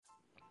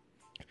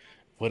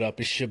What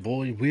up? It's your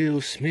boy Will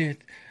Smith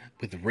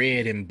with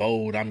Red and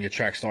Bold. I'm your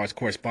Track Stars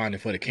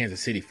correspondent for the Kansas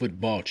City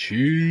Football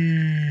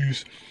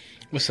Chiefs.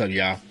 What's up,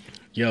 y'all?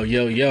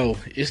 Yo.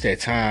 It's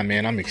that time,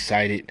 man. I'm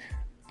excited.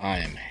 I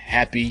am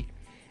happy.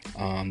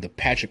 The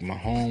Patrick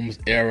Mahomes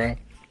era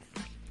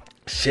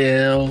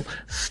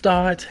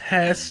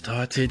has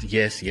started.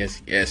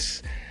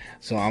 Yes.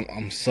 So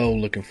I'm so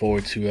looking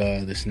forward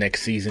to this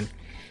next season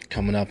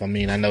coming up. I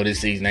mean, I know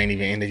this season ain't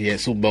even ended yet.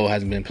 Super Bowl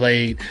hasn't been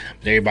played,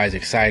 but everybody's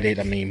excited.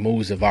 I mean,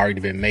 moves have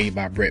already been made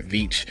by Brett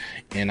Veach,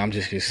 and I'm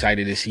just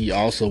excited to see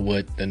also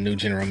what the new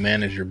general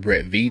manager,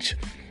 Brett Veach,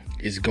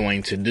 is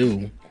going to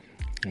do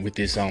with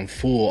this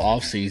full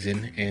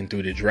offseason and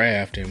through the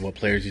draft, and what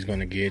players he's going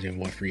to get and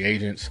what free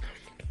agents,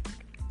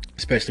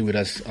 especially with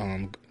us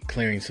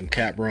clearing some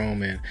cap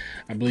room. And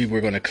I believe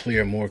we're going to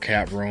clear more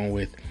cap room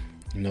with,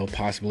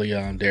 possibly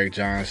Derek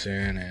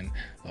Johnson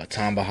and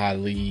Tamba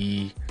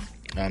Hali.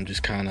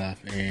 Just kind of,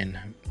 and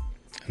I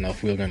don't know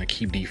if we're going to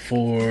keep D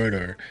Ford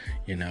or,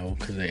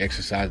 because they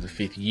exercise the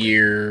 5th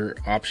year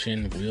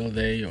option, will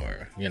they?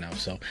 Or,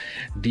 so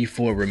D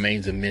Ford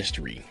remains a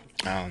mystery.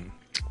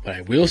 But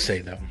I will say,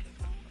 though,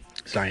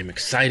 so I am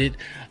excited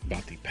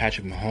about the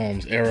Patrick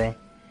Mahomes era.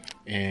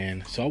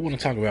 And so I want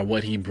to talk about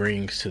what he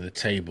brings to the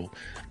table.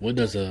 What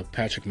does a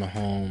Patrick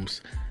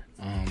Mahomes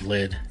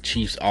led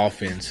Chiefs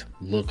offense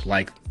look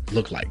like?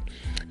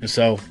 And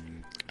so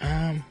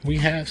we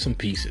have some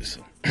pieces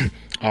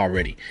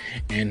already.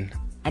 And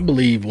I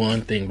believe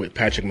one thing with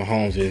Patrick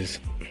Mahomes is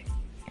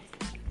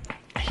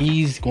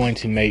he's going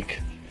to make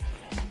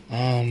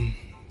I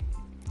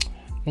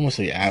don't want to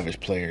say average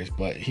players,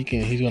 but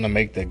he's going to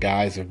make the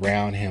guys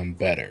around him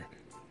better.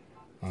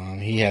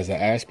 He has an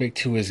aspect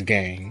to his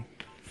game,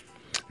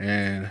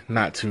 and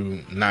not to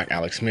knock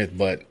Alex Smith,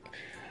 but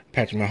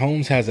Patrick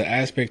Mahomes has an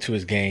aspect to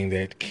his game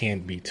that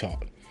can't be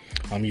taught.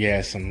 He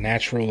has some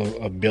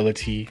natural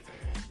ability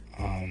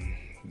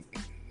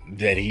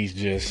that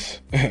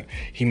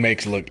he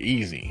makes look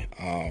easy.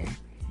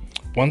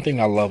 One thing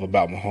I love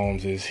about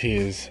Mahomes is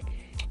his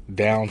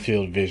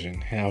downfield vision,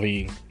 how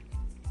he,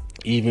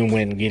 even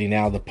when getting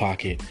out of the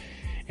pocket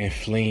and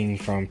fleeing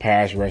from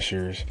pass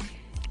rushers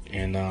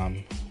and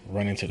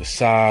running to the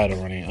side or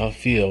running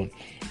upfield,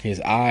 his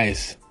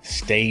eyes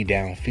stay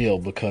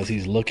downfield because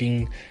he's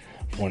looking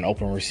for an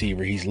open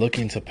receiver. He's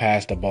looking to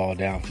pass the ball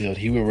downfield.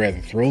 He would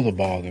rather throw the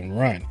ball than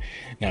run.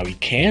 Now, he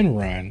can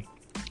run,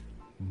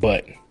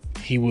 but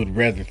he would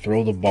rather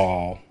throw the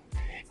ball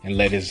and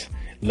let his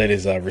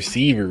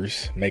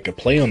receivers make a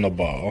play on the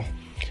ball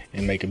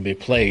and make a big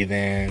play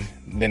than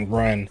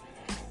run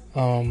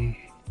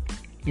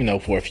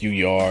for a few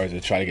yards or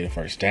try to get a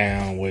first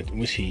down,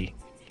 which he,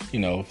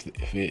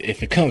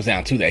 if it comes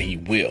down to that, he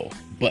will.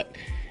 But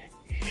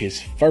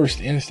his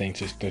first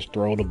instinct is to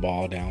throw the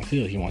ball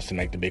downfield. He wants to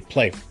make the big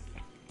play.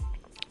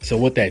 So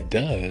what that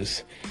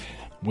does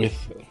with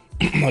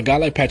a guy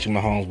like Patrick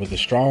Mahomes, with a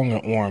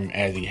stronger arm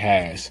as he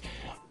has,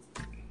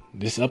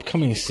 this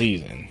upcoming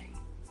season,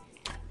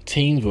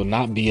 teams will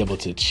not be able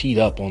to cheat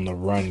up on the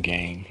run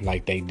game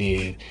like they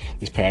did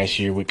this past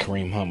year with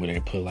Kareem Hunt, where they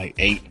put like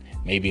 8,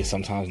 maybe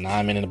sometimes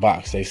 9 men in the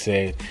box. They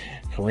said,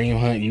 Kareem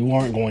Hunt, you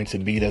aren't going to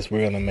beat us. We're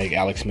going to make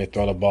Alex Smith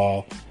throw the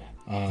ball.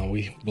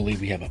 We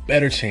believe we have a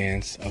better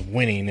chance of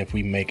winning if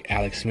we make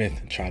Alex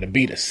Smith try to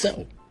beat us.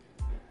 So,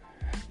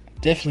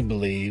 definitely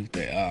believe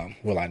that,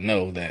 I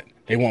know that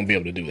they won't be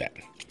able to do that.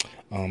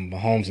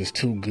 Mahomes is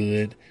too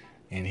good,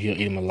 and he'll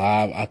eat him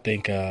alive. I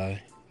think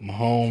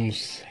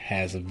Mahomes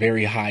has a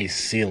very high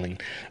ceiling,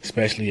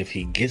 especially if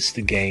he gets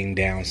the game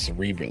down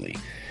cerebrally.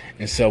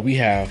 And so we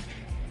have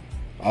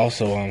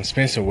also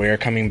Spencer Ware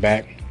coming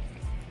back.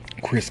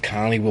 Chris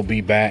Conley will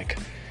be back.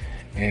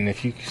 And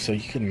you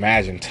can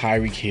imagine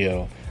Tyreek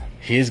Hill,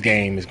 his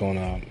game is going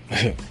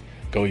to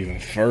go even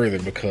further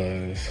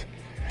because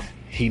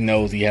he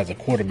knows he has a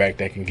quarterback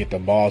that can get the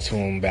ball to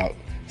him about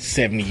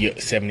 70,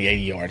 80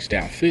 yards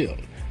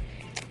downfield.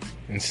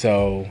 And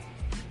so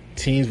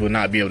teams will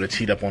not be able to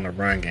cheat up on the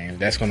run game.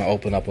 That's going to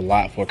open up a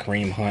lot for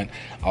Kareem Hunt.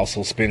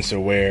 Also Spencer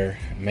Ware,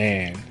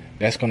 man,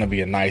 that's going to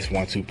be a nice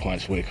 1-2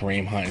 punch with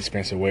Kareem Hunt and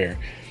Spencer Ware.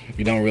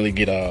 You don't really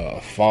get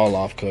a fall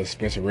off because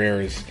Spencer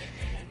Ware is,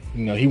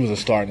 he was a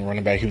starting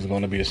running back. He was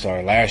going to be the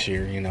starter last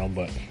year,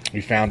 but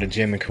we found a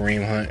gem in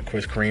Kareem Hunt. Of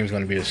course, Kareem's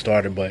going to be the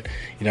starter, but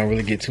you don't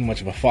really get too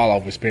much of a fall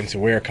off when Spencer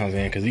Ware comes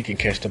in because he can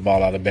catch the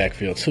ball out of the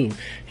backfield too.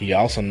 He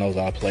also knows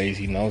how to play.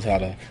 He knows how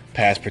to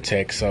pass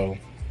protect. So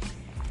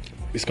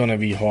it's going to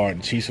be hard.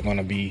 The Chiefs are going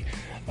to be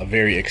a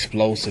very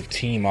explosive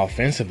team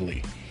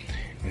offensively.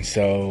 And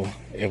so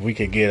if we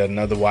could get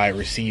another wide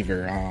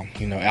receiver,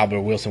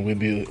 Albert Wilson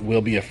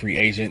will be a free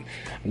agent.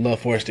 I'd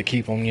love for us to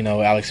keep him.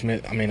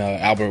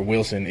 Albert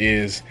Wilson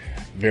is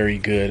very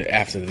good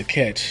after the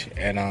catch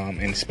and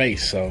in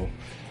space. So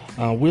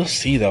we'll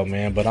see though,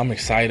 man. But I'm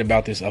excited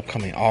about this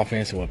upcoming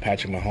offense and what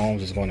Patrick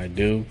Mahomes is going to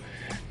do.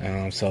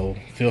 So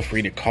feel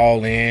free to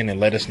call in and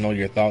let us know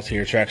your thoughts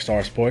here at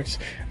Trackstar Sports.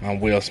 I'm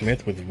Will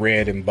Smith with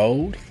Red and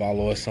Bold.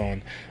 Follow us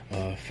on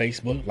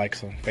Facebook, like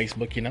us on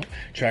Facebook,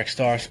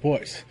 Trackstar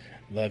Sports.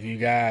 Love you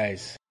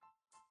guys.